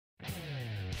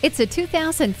It's a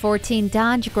 2014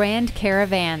 Dodge Grand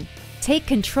Caravan. Take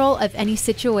control of any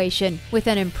situation with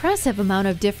an impressive amount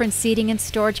of different seating and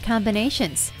storage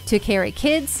combinations to carry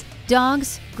kids,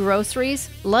 dogs, groceries,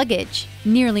 luggage,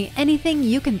 nearly anything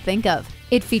you can think of.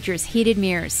 It features heated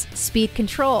mirrors, speed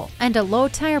control, and a low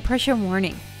tire pressure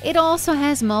warning. It also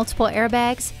has multiple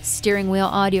airbags, steering wheel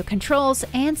audio controls,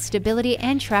 and stability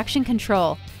and traction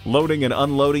control. Loading and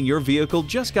unloading your vehicle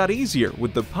just got easier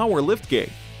with the power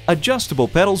liftgate. Adjustable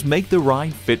pedals make the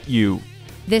ride fit you.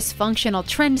 This functional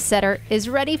trendsetter is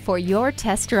ready for your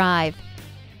test drive.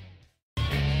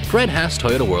 Fred Haas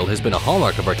Toyota World has been a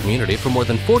hallmark of our community for more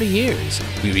than 40 years.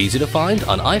 We're easy to find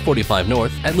on I-45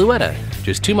 North at Louetta,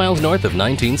 just 2 miles north of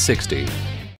 1960.